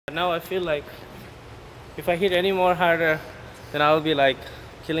Now I feel like if I hit any more harder, then I will be like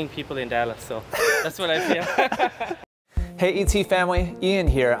killing people in Dallas. So that's what I feel. Hey ET family, Ian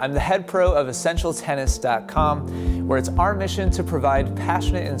here. I'm the head pro of EssentialTennis.com, where it's our mission to provide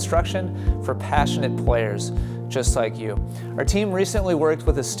passionate instruction for passionate players just like you. Our team recently worked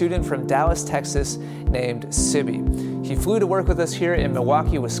with a student from Dallas, Texas named Sibby. He flew to work with us here in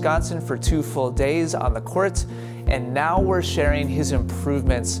Milwaukee, Wisconsin for 2 full days on the court, and now we're sharing his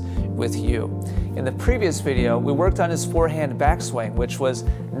improvements with you. In the previous video, we worked on his forehand backswing, which was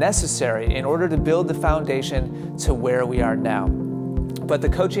necessary in order to build the foundation to where we are now. But the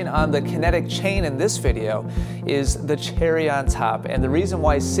coaching on the kinetic chain in this video is the cherry on top, and the reason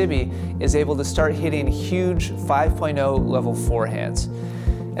why Sibby is able to start hitting huge 5.0 level forehands.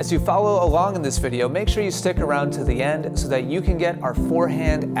 As you follow along in this video, make sure you stick around to the end so that you can get our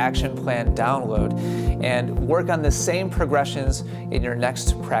forehand action plan download and work on the same progressions in your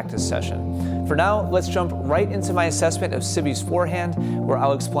next practice session. For now, let's jump right into my assessment of Sibby's forehand, where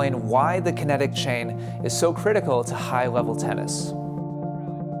I'll explain why the kinetic chain is so critical to high-level tennis.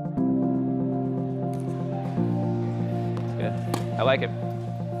 Good. I like it.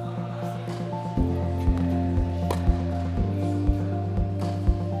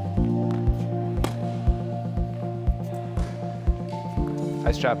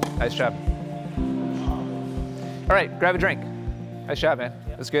 Nice job, nice job. All right, grab a drink. Nice job, man.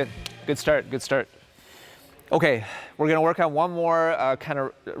 Yeah. That's good. Good start, good start. Okay, we're gonna work on one more kind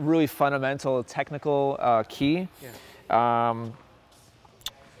of really fundamental technical key. Yeah.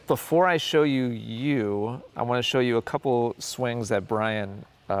 Before I show you, I wanna show you a couple swings that Bryan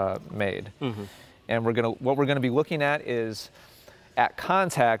made. Mm-hmm. And what we're gonna be looking at is, at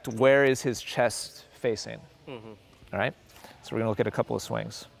contact, where is his chest facing? Mm-hmm. All right? So we're gonna look at a couple of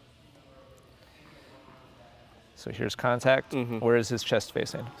swings. So here's contact. Mm-hmm. Where is his chest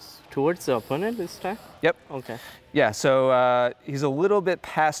facing? Towards the opponent this time? Yep. Okay. Yeah, so he's a little bit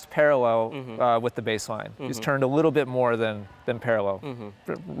past parallel mm-hmm. With the baseline. Mm-hmm. He's turned a little bit more than parallel. Mm-hmm.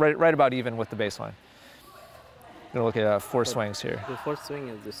 Right about even with the baseline. We're gonna look at 4 swings here. The 4th swing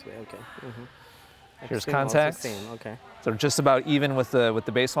is this way, okay. Mm-hmm. Here's contact. Same. Okay. So just about even with the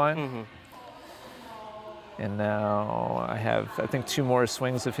baseline. Mm-hmm. And now I have, I think, 2 more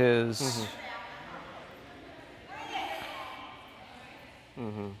swings of his. Mm-hmm.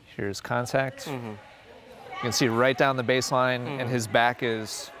 Mm-hmm. Here's contact. Mm-hmm. You can see right down the baseline, mm-hmm. and his back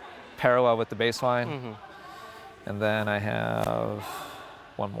is parallel with the baseline. Mm-hmm. And then I have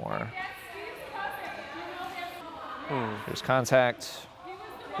 1 more. Mm. Here's contact.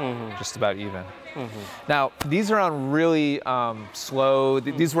 Mm-hmm. Just about even. Mm-hmm. Now, these are on really slow.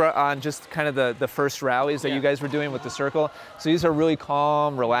 These were on just kind of the first rallies that you guys were doing with the circle. So these are really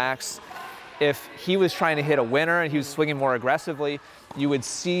calm, relaxed. If he was trying to hit a winner and he was swinging more aggressively, you would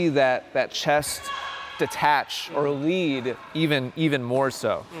see that chest detach or lead even more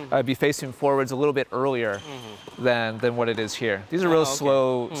so. Be facing forwards a little bit earlier than what it is here. These are real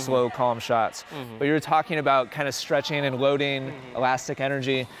slow, calm shots. But you're talking about kind of stretching and loading, elastic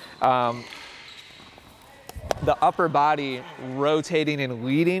energy. The upper body rotating and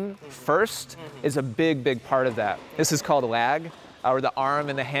leading first is a big part of that. This is called lag, where the arm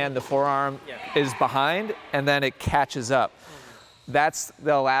and the hand, the forearm is behind, and then it catches up. That's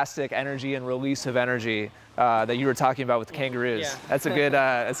the elastic energy and release of energy that you were talking about with the kangaroos. Yeah. That's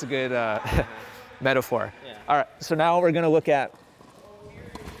a good metaphor. Yeah. All right, so now we're gonna look at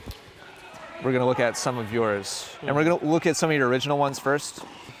some of yours, and we're gonna look at some of your original ones first.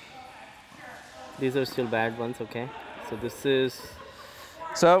 These are still bad ones, okay? So this is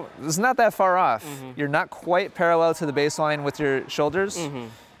not that far off. You're not quite parallel to the baseline with your shoulders.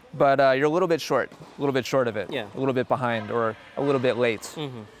 But you're a little bit short of it. Yeah. A little bit behind or a little bit late. Are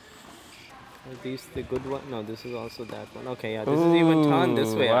these the good one? No, this is also that one. Okay, yeah, this is even turned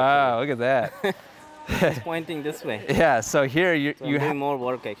this way. Wow, actually. Look at that. It's pointing this way. Yeah, so here you doing more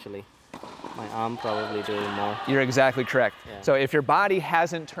work actually. My arm probably doing more. You're exactly correct. Yeah. So if your body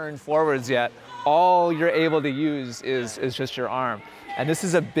hasn't turned forwards yet, all you're able to use is just your arm. And this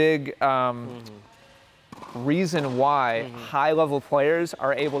is a big reason why high-level players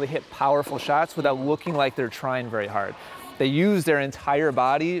are able to hit powerful shots without looking like they're trying very hard. They use their entire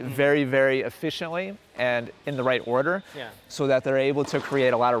body very efficiently and in the right order, so that they're able to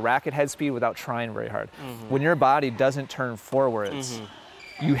create a lot of racket head speed without trying very hard. When your body doesn't turn forwards,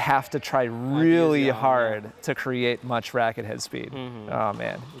 you have to try really hard to create much racket head speed. Oh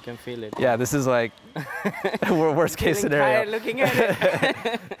man. You can feel it. Yeah, this is like worst case scenario. Looking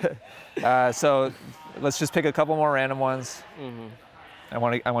at it. So let's just pick a couple more random ones. I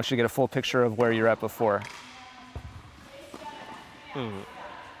want you to get a full picture of where you're at before.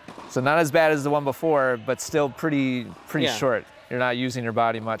 So not as bad as the one before, but still pretty Yeah. short. You're not using your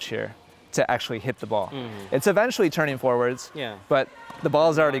body much here to actually hit the ball. It's eventually turning forwards, Yeah. but the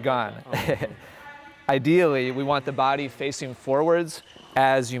ball's already gone. Oh. Ideally, we want the body facing forwards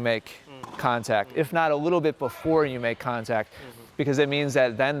as you make contact, if not a little bit before you make contact, because it means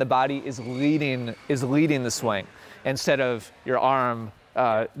that then the body is leading the swing instead of your arm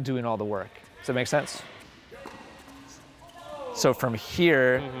doing all the work. Does that make sense? So from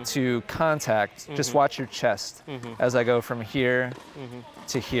here to contact, just watch your chest as I go from here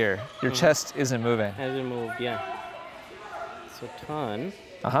to here. Your chest isn't moving. Hasn't moved, yeah. So turn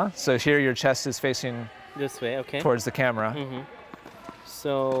So here your chest is facing this way, okay. towards the camera.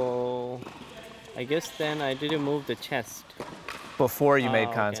 So I guess then I didn't move the chest. Before you Oh, made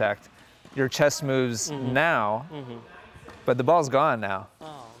okay. contact. Your chest moves now, but the ball's gone now.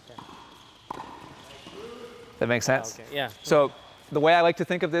 Oh, okay. That makes sense? Okay, yeah. So the way I like to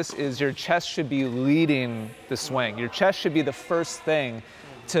think of this is your chest should be leading the swing. Your chest should be the first thing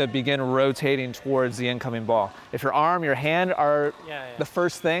to begin rotating towards the incoming ball. If your arm, your hand are the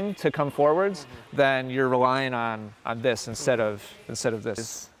first thing to come forwards, then you're relying on this instead of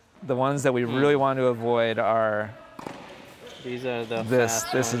this. The ones that we really want to avoid are These are the this.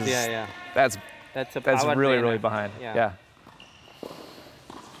 fast This ones. is That's that's power really drainer. behind. Yeah. Yeah.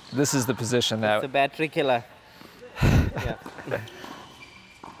 This is the position that It's a battery killer. Yeah.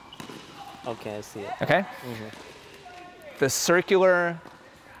 Okay, I see it. okay. The circular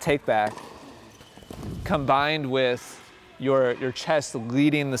take back combined with your chest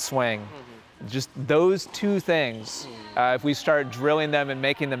leading the swing, just those two things, if we start drilling them and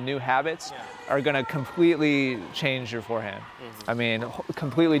making them new habits, are going to completely change your forehand. I mean,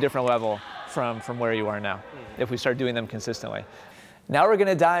 completely different level from where you are now if we start doing them consistently. Now we're going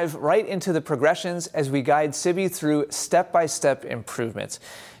to dive right into the progressions as we guide Sibi through step-by-step improvements.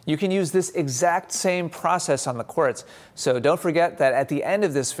 You can use this exact same process on the courts, so don't forget that at the end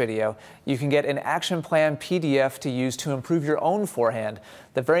of this video, you can get an action plan PDF to use to improve your own forehand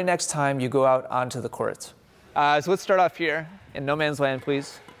the very next time you go out onto the courts. So let's start off here in no man's land,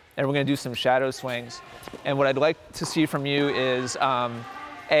 please, and we're going to do some shadow swings. And what I'd like to see from you is,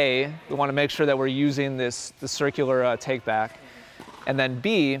 A, we want to make sure that we're using the circular take back. And then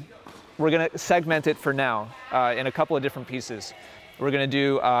B, we're going to segment it for now in a couple of different pieces. We're going to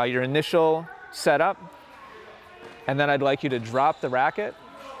do your initial setup, and then I'd like you to drop the racket,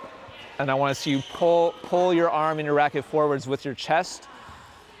 and I want to see you pull your arm and your racket forwards with your chest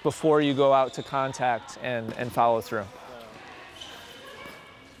before you go out to contact and follow through.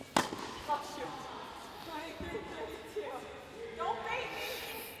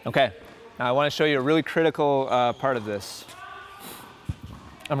 Okay, now I want to show you a really critical part of this.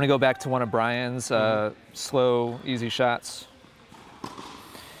 I'm going to go back to one of Bryan's slow, easy shots.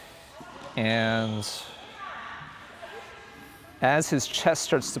 And as his chest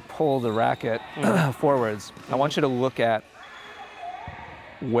starts to pull the racket forwards, I want you to look at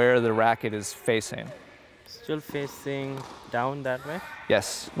where the racket is facing. Still facing down that way?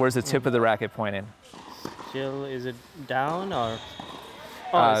 Yes. Where's the tip of the racket pointing? Still, is it down or?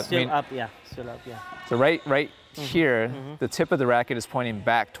 Oh, it's still up, yeah. Still up, yeah. So right here, the tip of the racket is pointing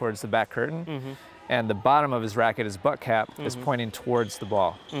back towards the back curtain, and the bottom of his racket, his butt cap, is pointing towards the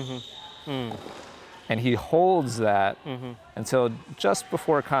ball. And he holds that until just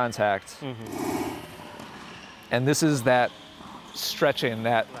before contact. And this is that stretching,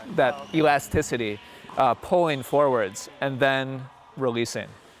 that elasticity, pulling forwards and then releasing.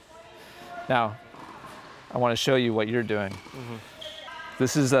 Now, I want to show you what you're doing.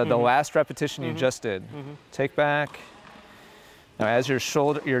 This is the last repetition you just did. Take back. Now, as your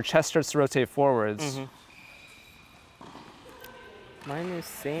chest starts to rotate forwards. Mine is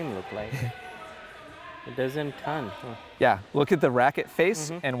same look like. It doesn't turn. Huh. Yeah, look at the racket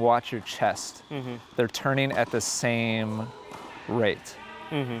face and watch your chest. They're turning at the same rate.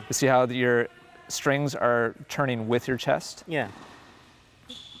 You see how your strings are turning with your chest? Yeah.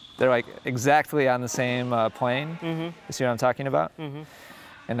 They're like exactly on the same plane. You see what I'm talking about?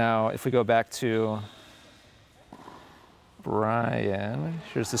 And now if we go back to Bryan,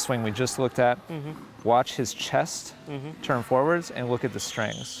 here's the swing we just looked at. Watch his chest turn forwards and look at the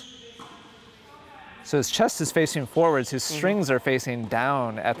strings. So his chest is facing forwards, his strings are facing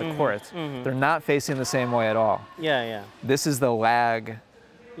down at the court. They're not facing the same way at all. Yeah, yeah. This is the lag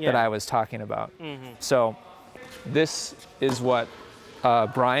that I was talking about. So this is what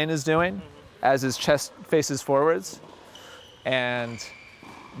Bryan is doing as his chest faces forwards, and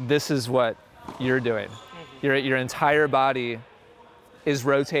this is what you're doing. Your entire body is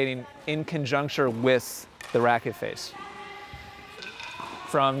rotating in conjunction with the racket face.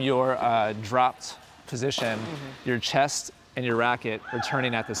 from your dropped position, your chest and your racket are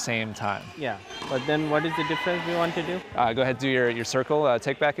turning at the same time. Yeah, but then what is the difference we want to do? Go ahead, do your circle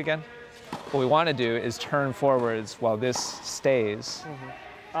take back again. What we want to do is turn forwards while this stays.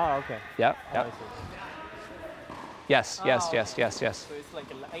 Oh, okay. Yep, yep. Oh, yes, yes, okay. yes, yes, yes. So it's like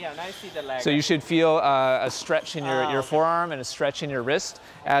yeah, now I see the leg. So you should feel a stretch in your okay. forearm and a stretch in your wrist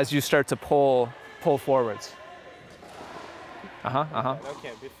as you start to pull forwards.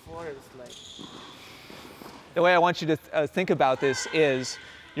 Okay, before it's like... The way I want you to think about this is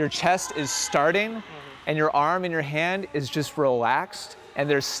your chest is starting and your arm and your hand is just relaxed and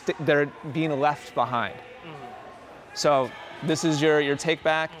they're being left behind. So this is your take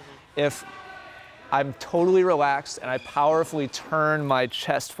back. If I'm totally relaxed and I powerfully turn my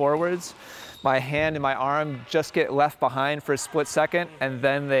chest forwards, my hand and my arm just get left behind for a split second and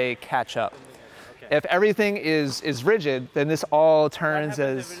then they catch up. Okay. If everything is rigid, then this all turns what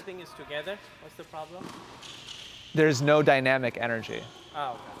as... happens if everything is together? What's the problem? There's no dynamic energy.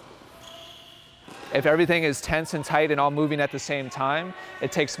 Oh, okay. If everything is tense and tight and all moving at the same time,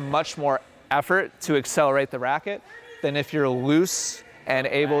 it takes much more effort to accelerate the racket than if you're loose and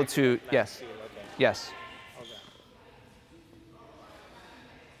able to, yes, feel, okay. yes. Okay.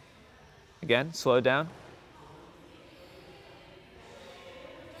 Again, slow it down.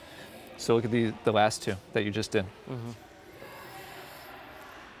 So look at the last two that you just did. Do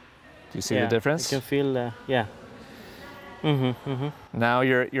you see the difference? You can feel, yeah. Now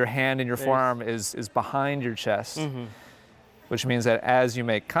your hand and your forearm is behind your chest, which means that as you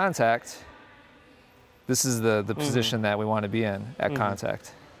make contact, this is the position that we want to be in at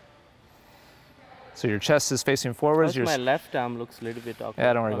contact. So your chest is facing forwards. My left arm looks a little bit awkward.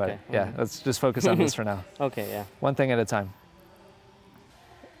 Yeah, don't worry about it. Yeah, let's just focus on this for now. Okay, yeah. One thing at a time.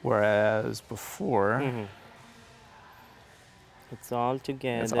 Whereas before, it's all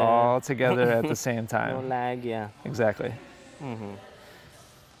together. it's all together at the same time. No lag, yeah. Exactly.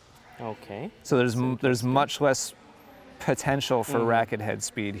 Okay. So there's much less potential for racket head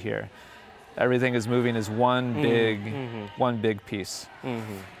speed here. Everything is moving as one big piece.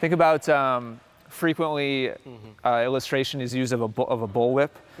 Think about frequently illustration is used of a bullwhip,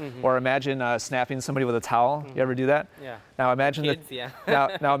 or imagine snapping somebody with a towel. You ever do that? Yeah. Now imagine yeah.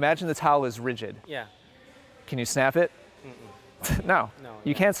 now imagine the towel is rigid. Yeah. Can you snap it? No,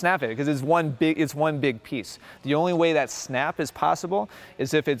 you can't snap it because it's one big piece. The only way that snap is possible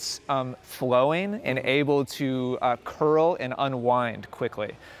is if it's flowing and able to curl and unwind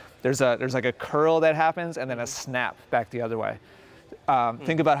quickly. There's like a curl that happens and then a snap back the other way.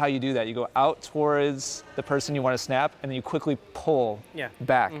 Think about how you do that. You go out towards the person you want to snap and then you quickly pull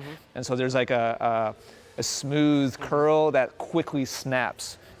back. And so there's like a smooth curl that quickly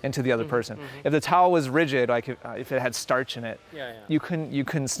snaps into the other person. If the towel was rigid, like if it had starch in it, you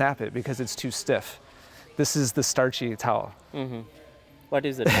couldn't snap it because it's too stiff. This is the starchy towel. What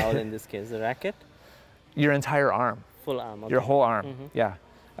is the towel in this case? The racket? Your entire arm. Full arm. Okay. Your whole arm. Yeah.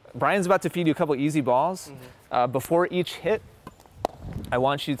 Brian's about to feed you a couple easy balls. Before each hit, I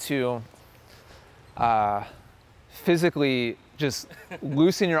want you to physically just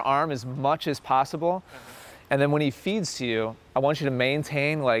loosen your arm as much as possible. And then when he feeds to you, I want you to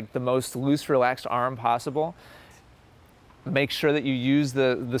maintain like the most loose, relaxed arm possible. Make sure that you use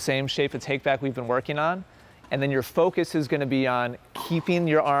the same shape of take back we've been working on. And then your focus is going to be on keeping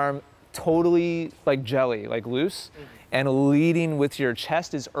your arm totally like jelly, like loose, and leading with your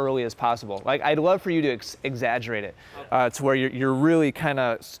chest as early as possible. Like I'd love for you to exaggerate it to where you're really kind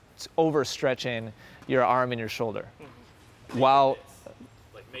of overstretching your arm and your shoulder. While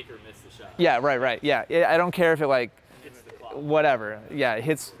make or miss the shot. Yeah, right. Yeah, I don't care if it like Hits the clock. whatever. Yeah, it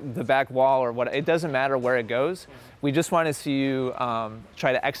hits the back wall or what. It doesn't matter where it goes. We just want to see you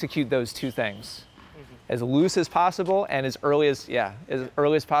try to execute those two things as loose as possible and as early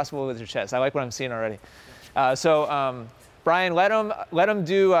as possible with your chest. I like what I'm seeing already. So Brian, let him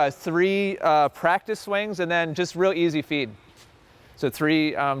do 3 practice swings and then just real easy feed. So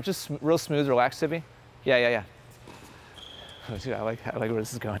 3, just real smooth, relaxed, Tippy. Yeah. I like where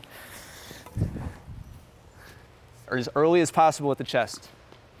this is going. Or as early as possible with the chest.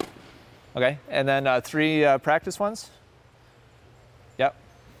 Okay, and then 3 practice ones. Yep.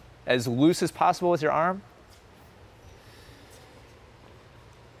 As loose as possible with your arm.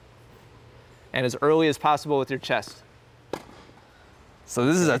 And as early as possible with your chest. So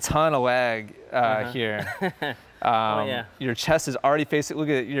this is a ton of lag here. Your chest is already facing, look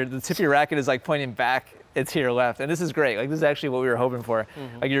at it, the tip of your racket is like pointing back to your left. And this is great. Like this is actually what we were hoping for.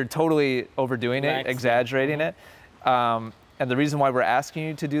 Like you're totally overdoing it, exaggerating it. And the reason why we're asking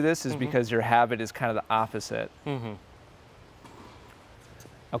you to do this is because your habit is kind of the opposite.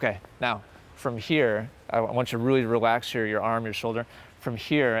 Okay, now from here, I want you to really relax your arm, your shoulder. From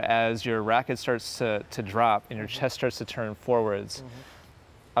here, as your racket starts to drop and your chest starts to turn forwards,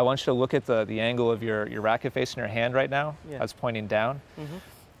 I want you to look at the angle of your racket face in your hand right now. Yeah. That's pointing down.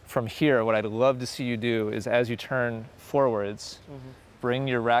 From here, what I'd love to see you do is as you turn forwards, bring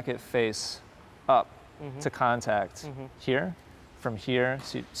your racket face up to contact here. From here,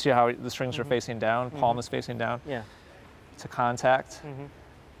 see how the strings are facing down, palm is facing down? Yeah. To contact,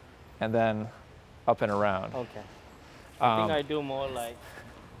 and then up and around. Okay. I think I do more like...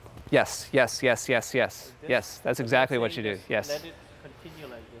 Yes, yes, yes, yes, yes. Yes, that's exactly what you do, just yes. Let it continue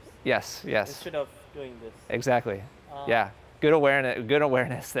like this. Yes, yes. Instead of doing this. Exactly, yeah. Good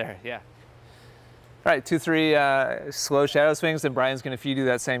awareness there, yeah. All right, 2, 3 slow shadow swings, then Brian's gonna feed you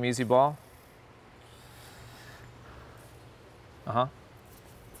that same easy ball.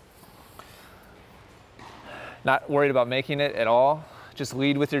 Not worried about making it at all. Just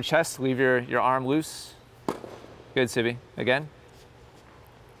lead with your chest, leave your arm loose. Good, Sibi. Again.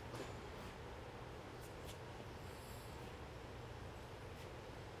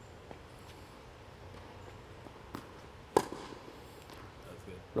 That's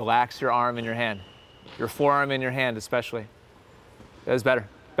good. Relax your arm in your hand. Your forearm in your hand especially. That was better.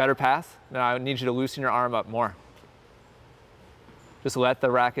 Better path. Now I need you to loosen your arm up more. Just let the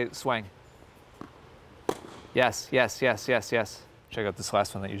racket swing. Yes, yes, yes, yes, yes. Check out this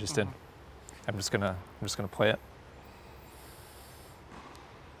last one that you just did. I'm just gonna play it.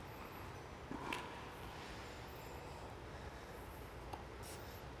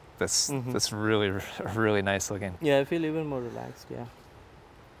 That's really nice looking. Yeah, I feel even more relaxed, yeah.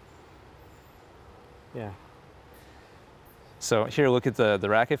 Yeah. So here, look at the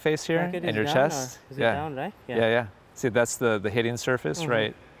racket face here Racket and your down, chest. or is it Yeah. down, right? Yeah, yeah. See, that's the hitting surface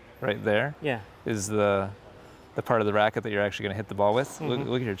right there. Yeah. Is the part of the racket that you're actually going to hit the ball with.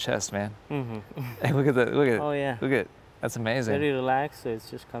 Look at your chest, man. Hey, look at Oh yeah. look at that's amazing. Very relaxed, so it's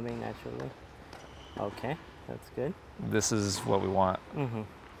just coming naturally. Okay, that's good. This is what we want.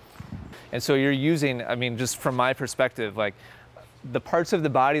 And so you're using, I mean, just from my perspective, like the parts of the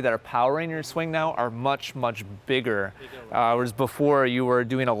body that are powering your swing now are much bigger. Whereas before you were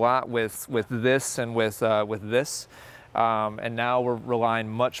doing a lot with this and with this. And now we're relying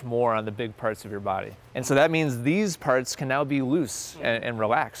much more on the big parts of your body. And so that means these parts can now be loose and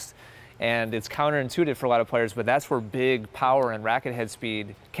relaxed. And it's counterintuitive for a lot of players, but that's where big power and racket head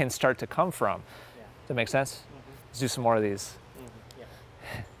speed can start to come from. Does that make sense? Let's do some more of these. Yeah.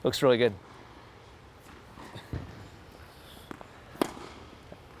 Looks really good.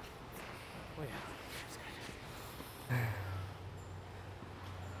 Oh yeah.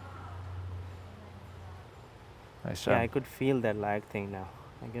 Nice job. Yeah, I could feel that lag thing now.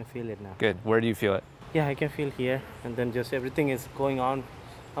 I can feel it now. Good. Where do you feel it? Yeah, I can feel here, and then just everything is going on.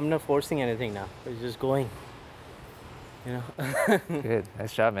 I'm not forcing anything now. It's just going. You know. Good.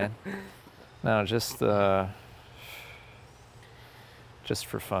 Nice job, man. No, just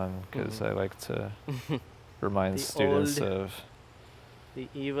for fun, because I like to remind The students old- of. The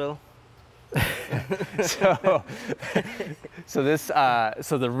evil. So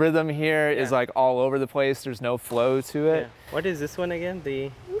the rhythm here is Yeah. like all over the place. There's no flow to it. Yeah. What is this one again?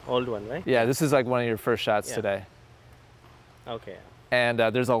 The old one, right? Yeah, this is like one of your first shots Yeah. today. Okay. And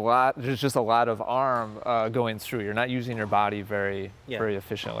there's just a lot of arm going through. You're not using your body very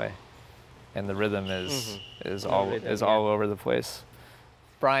efficiently, and the rhythm is all over the place.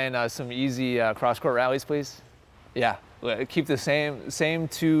 Brian, some easy cross court rallies, please. Yeah, keep the same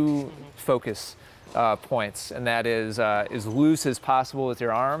two focus points, and that is as loose as possible with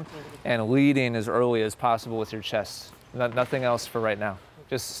your arm, and leading as early as possible with your chest. Nothing else for right now.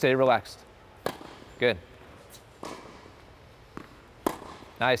 Just stay relaxed. Good.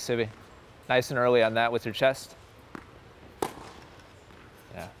 Nice, Sibi. Nice and early on that with your chest.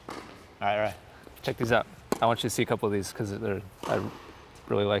 Yeah. All right. Check these out. I want you to see a couple of these because I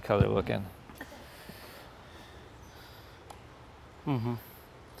really like how they're looking.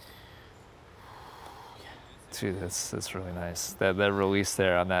 Dude, that's really nice. That release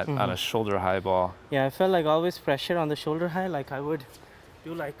there on that on a shoulder high ball. Yeah, I felt like always pressure on the shoulder high. Like I would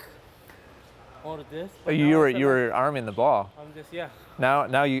do like more of this. but now I feel You were arming the ball. like I'm just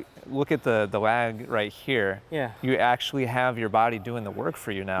Now you look at the lag right here. Yeah. You actually have your body doing the work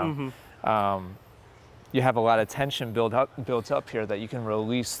for you now. You have a lot of tension built up here that you can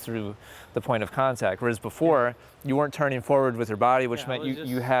release through the point of contact. Whereas before, you weren't turning forward with your body, which meant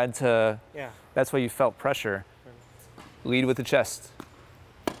you had to. Yeah. That's why you felt pressure. Lead with the chest.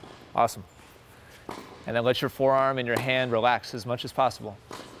 Awesome. And then let your forearm and your hand relax as much as possible.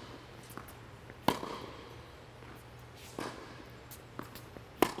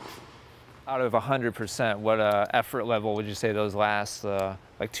 Out of 100%, what effort level would you say those last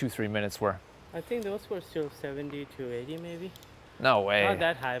like 2-3 minutes were? I think those were still 70 to 80 maybe. No way. Not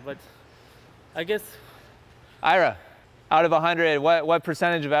that high, but I guess. Ira, out of 100, what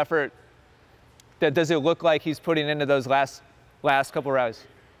percentage of effort does it look like he's putting into those last couple rounds?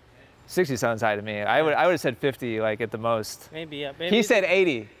 60 sounds high to me. I would have said 50, like at the most. Maybe, yeah. Maybe he said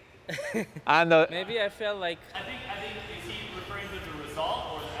 80. On the. Maybe I felt like. I think is he referring to the result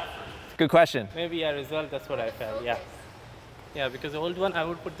or the effort? Good question. Maybe a result. That's what I felt. Yeah. Yeah, because the old one I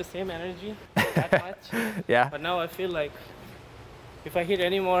would put the same energy that much. Yeah. But now I feel like if I hit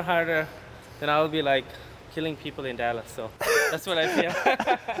any more harder, then I'll be like killing people in Dallas. So that's what I feel.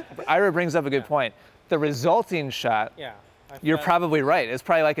 Ira brings up a good point. The resulting shot. Yeah. You're probably right. It's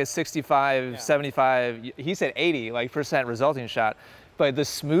probably like a 65, yeah. 75. He said 80, like % resulting shot. But the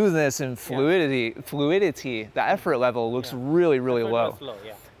smoothness and fluidity, the effort level looks really, really low.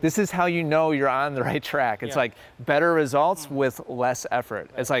 Yeah. This is how you know you're on the right track. It's like better results with less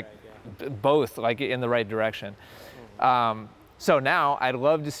effort. It's like both, like in the right direction. So now I'd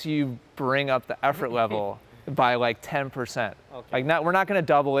love to see you bring up the effort level by like 10%. Okay. Like we're not going to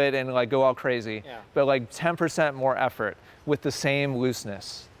double it and like go all crazy, but like 10% more effort with the same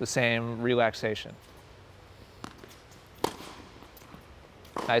looseness, the same relaxation.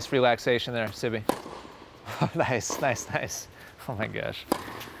 Nice relaxation there, Sibi. Nice, nice, nice. Oh my gosh.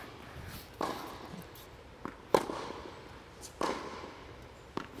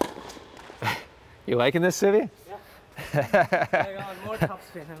 You liking this, Sibi? Yeah. More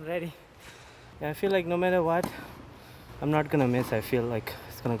topspin, I'm ready. Yeah, I feel like no matter what, I'm not gonna miss. I feel like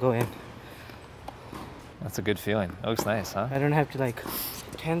it's gonna go in. That's a good feeling. It looks nice, huh? I don't have to like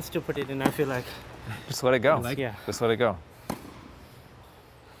tense to put it in. I feel like just let it go. Yeah. Just let it go.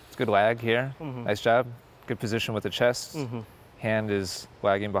 It's good lag here. Nice job. Good position with the chest. Hand is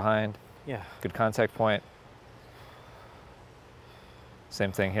lagging behind. Yeah. Good contact point.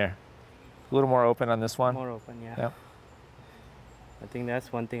 Same thing here. A little more open on this one. More open, yeah. Yep. I think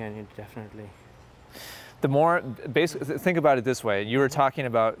that's one thing I need to definitely. The more, basically, think about it this way. You were talking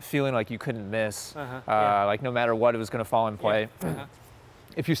about feeling like you couldn't miss, like no matter what, it was going to fall in play. Yeah.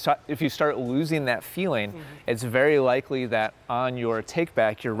 If you start losing that feeling, it's very likely that on your take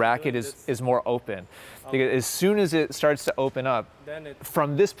back, your racket is more open. Because as soon as it starts to open up, then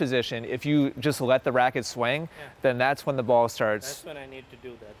from this position, if you just let the racket swing, then that's when the ball starts. That's when I need to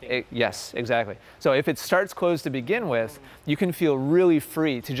do that. Yes, exactly. So if it starts closed to begin with, you can feel really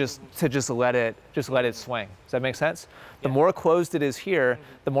free to just let it swing. Does that make sense? The more closed it is here,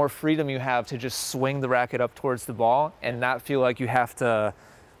 the more freedom you have to just swing the racket up towards the ball and not feel like you have to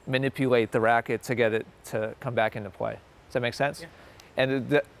manipulate the racket to get it to come back into play. Does that make sense? Yeah.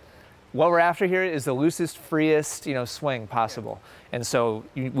 And what we're after here is the loosest, freest, swing possible. And so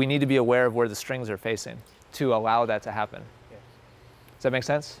we need to be aware of where the strings are facing to allow that to happen. Does that make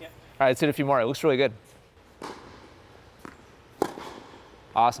sense? Yeah. All right, let's hit a few more. It looks really good.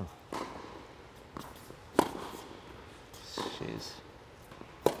 Awesome. Jeez.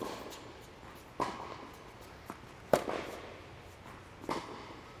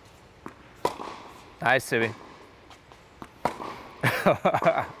 Nice, Sibi.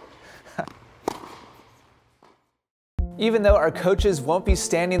 Even though our coaches won't be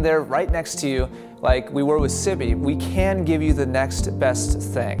standing there right next to you like we were with Sibi, we can give you the next best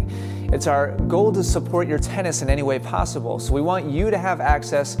thing. It's our goal to support your tennis in any way possible, so we want you to have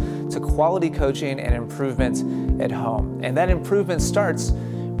access to quality coaching and improvement at home. And that improvement starts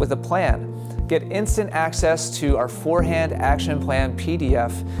with a plan. Get instant access to our Forehand Action Plan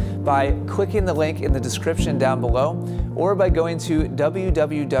PDF by clicking the link in the description down below or by going to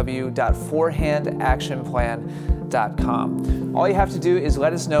www.forehandactionplan.com. All you have to do is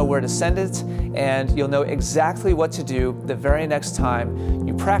let us know where to send it, and you'll know exactly what to do the very next time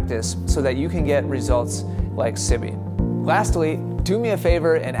you practice so that you can get results like Sibi. Lastly, do me a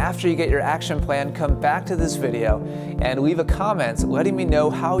favor, and after you get your action plan, come back to this video and leave a comment letting me know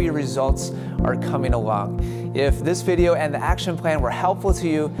how your results are coming along. If this video and the action plan were helpful to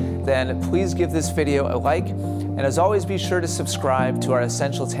you, then please give this video a like, and as always, be sure to subscribe to our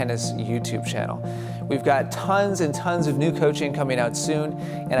Essential Tennis YouTube channel. We've got tons and tons of new coaching coming out soon,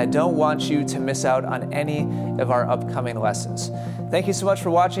 and I don't want you to miss out on any of our upcoming lessons. Thank you so much for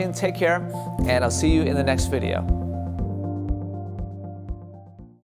watching, take care, and I'll see you in the next video.